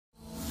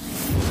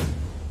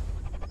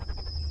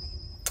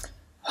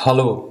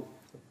Hallo,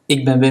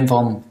 ik ben Wim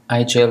van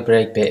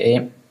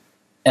iJailbreakBe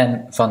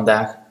en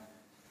vandaag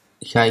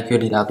ga ik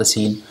jullie laten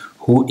zien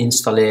hoe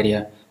installeer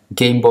je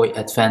Game Boy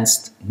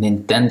Advanced,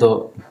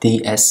 Nintendo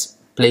DS,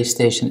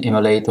 PlayStation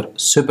Emulator,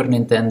 Super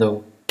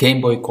Nintendo, Game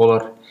Boy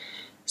Color,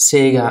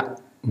 Sega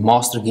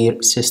Master Gear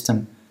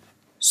System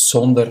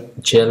zonder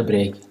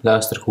jailbreak.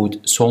 Luister goed,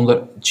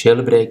 zonder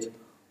jailbreak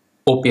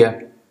op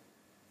je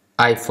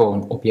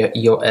iPhone, op je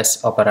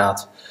iOS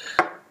apparaat.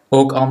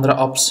 Ook andere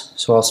apps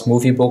zoals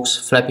Moviebox,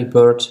 Flappy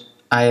Bird,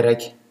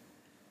 iRec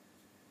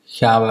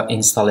gaan we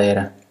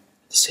installeren.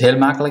 Het is heel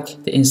makkelijk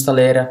te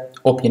installeren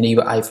op je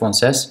nieuwe iPhone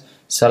 6,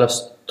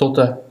 zelfs tot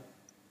de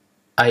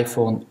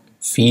iPhone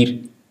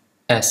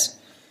 4S.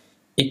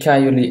 Ik ga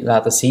jullie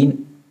laten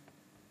zien,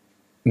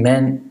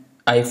 mijn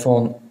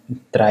iPhone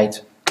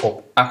draait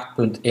op 8.1.2,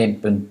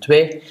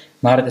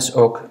 maar het is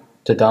ook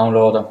te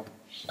downloaden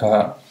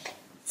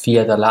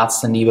via de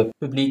laatste nieuwe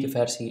publieke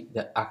versie,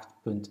 de 8.1.3.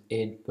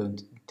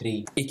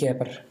 Ik heb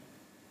er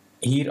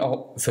hier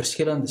al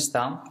verschillende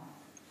staan.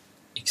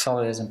 Ik zal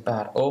er eens een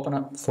paar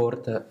openen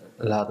voor te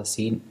laten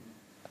zien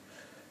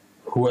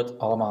hoe het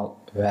allemaal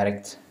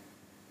werkt.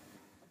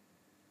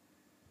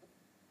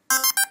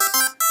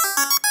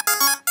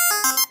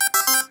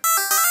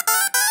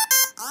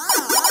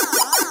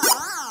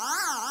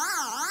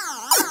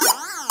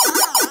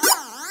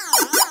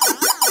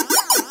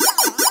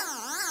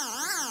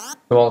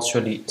 Zoals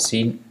jullie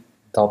zien,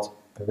 dat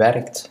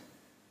werkt.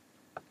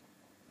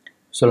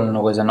 We zullen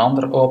nog eens een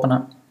ander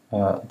openen.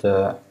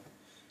 De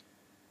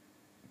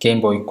Game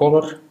Boy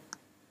Color.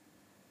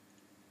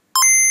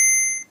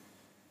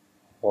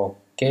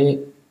 Oké,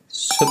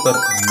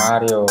 Super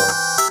Mario.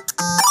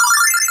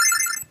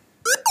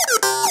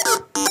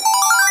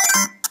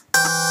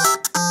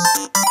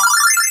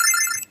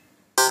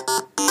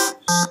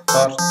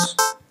 Start.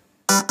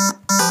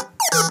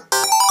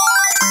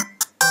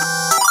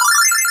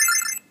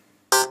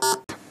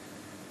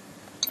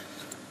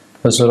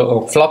 We zullen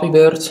ook Flappy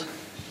Bird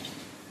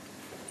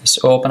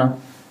eens openen.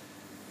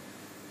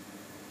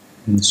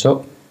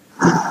 Zo.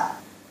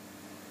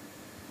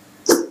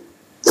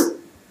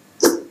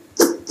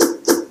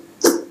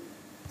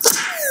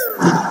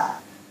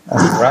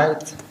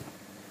 Alright.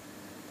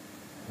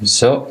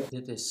 Zo.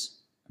 Dit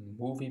is een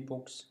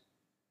Moviebox.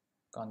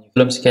 Kan je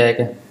films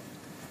kijken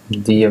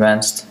die je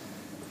wenst.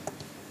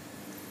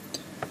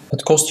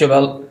 Het kost je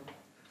wel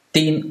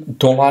 $10.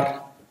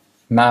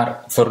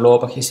 Maar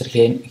voorlopig is er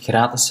geen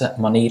gratis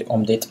manier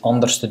om dit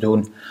anders te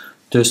doen.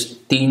 Dus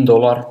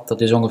 $10,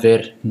 dat is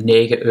ongeveer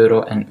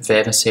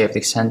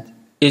 €9,75,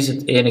 is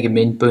het enige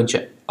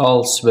minpuntje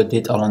als we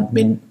dit al een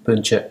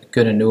minpuntje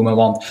kunnen noemen.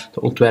 Want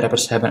de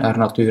ontwerpers hebben er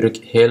natuurlijk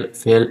heel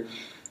veel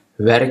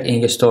werk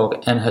in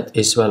gestoken en het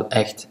is wel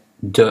echt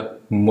de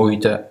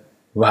moeite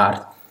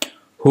waard.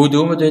 Hoe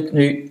doen we dit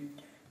nu?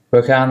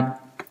 We gaan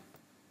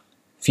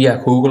via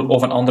Google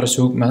of een andere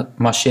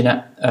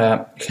zoekmachine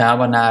gaan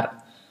we naar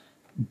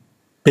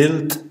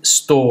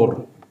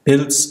Buildstore,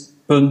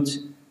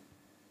 builds.io.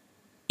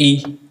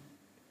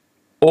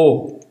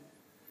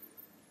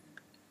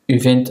 U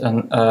vindt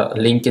een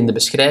link in de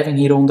beschrijving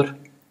hieronder.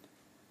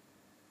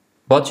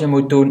 Wat je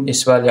moet doen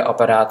is wel je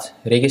apparaat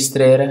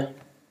registreren.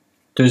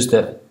 Dus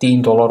de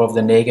 $10 of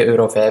de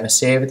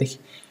 €9,75.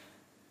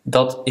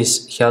 Dat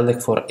is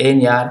geldig voor 1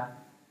 jaar.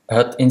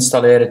 Het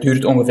installeren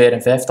duurt ongeveer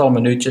een 5-tal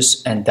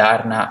minuutjes en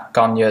daarna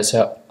kan je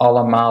ze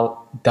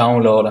allemaal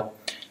downloaden.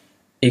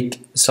 Ik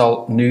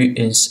zal nu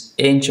eens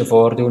eentje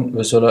voordoen.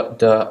 We zullen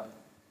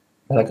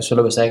welke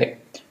zullen we zeggen?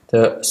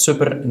 De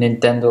Super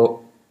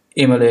Nintendo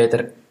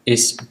Emulator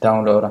is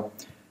downloaden.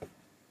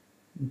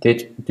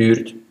 Dit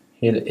duurt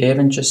heel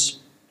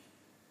eventjes.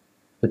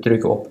 We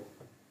drukken op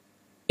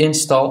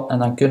install en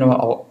dan kunnen we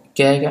al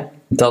kijken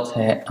dat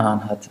hij aan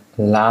het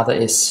laden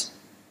is.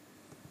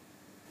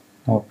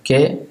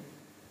 Oké.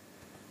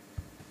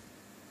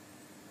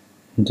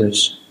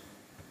 Dus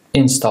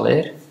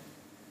installeer.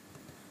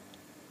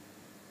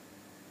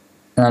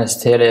 En dan is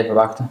het heel even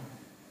wachten.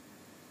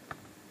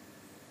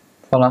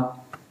 Voilà.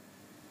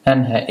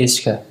 En hij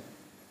is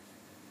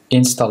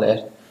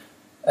geïnstalleerd.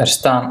 Er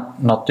staan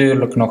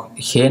natuurlijk nog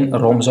geen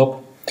ROMs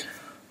op.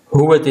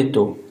 Hoe we dit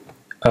doen.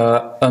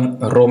 Een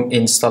ROM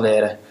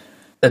installeren.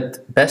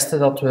 Het beste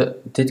dat we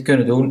dit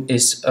kunnen doen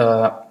is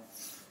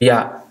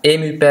via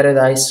Emu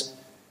Paradise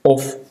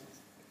of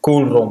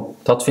CoolROM.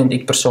 Dat vind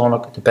ik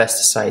persoonlijk de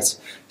beste sites.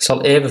 Ik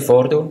zal even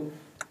voordoen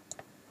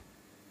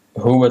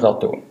hoe we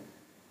dat doen.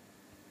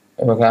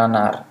 We gaan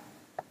naar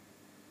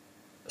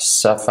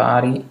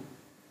Safari,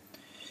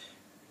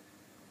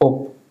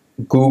 op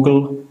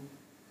Google,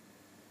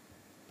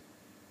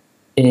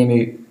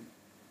 Emu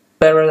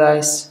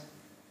Paradise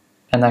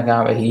en dan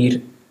gaan we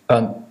hier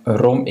een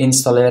ROM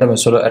installeren. We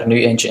zullen er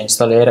nu eentje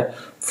installeren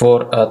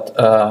voor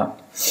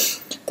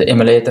de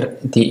emulator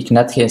die ik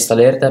net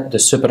geïnstalleerd heb, de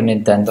Super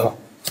Nintendo.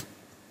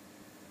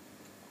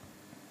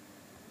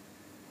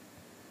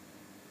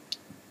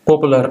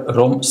 Popular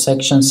ROM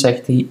section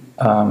zegt hij.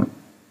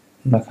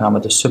 Dan gaan we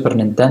de Super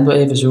Nintendo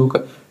even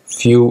zoeken.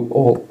 View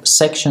all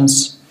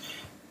sections.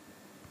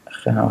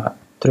 Gaan we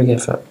terug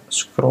even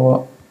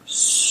scrollen.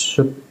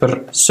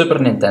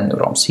 Super Nintendo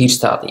Roms, hier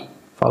staat die.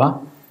 Voilà.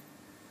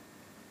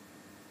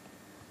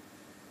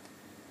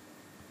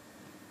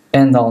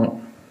 En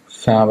dan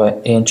gaan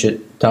we eentje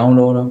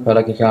downloaden.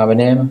 Welke gaan we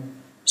nemen?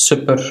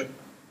 Super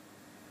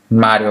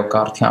Mario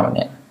Kart gaan we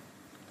nemen.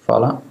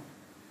 Voilà.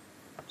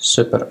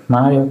 Super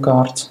Mario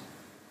Kart.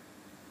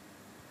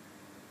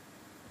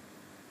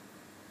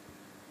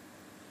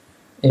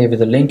 Even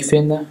de link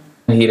vinden.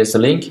 Hier is de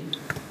link.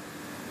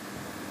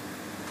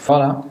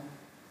 Voilà.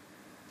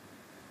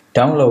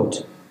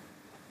 Download.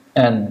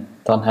 En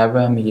dan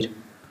hebben we hem hier.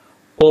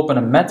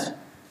 Openen met.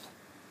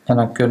 En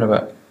dan kunnen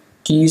we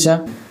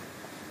kiezen.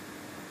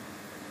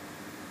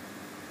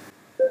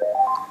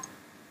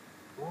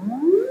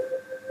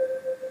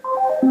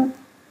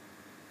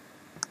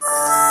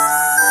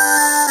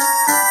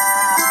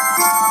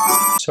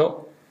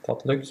 Zo,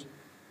 dat lukt.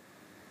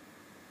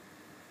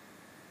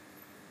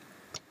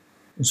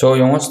 Zo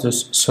jongens,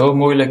 dus zo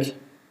moeilijk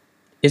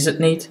is het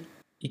niet.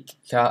 Ik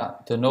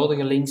ga de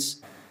nodige links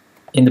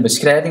in de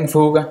beschrijving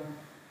voegen.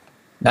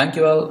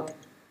 Dankjewel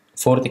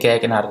voor het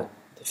kijken naar de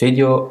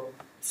video.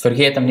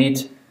 Vergeet hem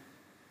niet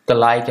te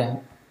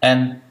liken.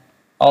 En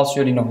als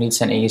jullie nog niet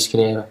zijn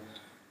ingeschreven,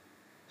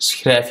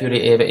 schrijf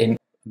jullie even in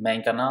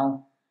mijn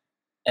kanaal.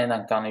 En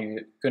dan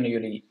kunnen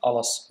jullie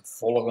alles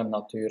volgen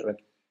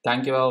natuurlijk.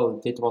 Dankjewel,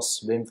 dit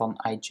was Wim van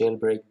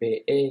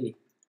iJailbreakBe.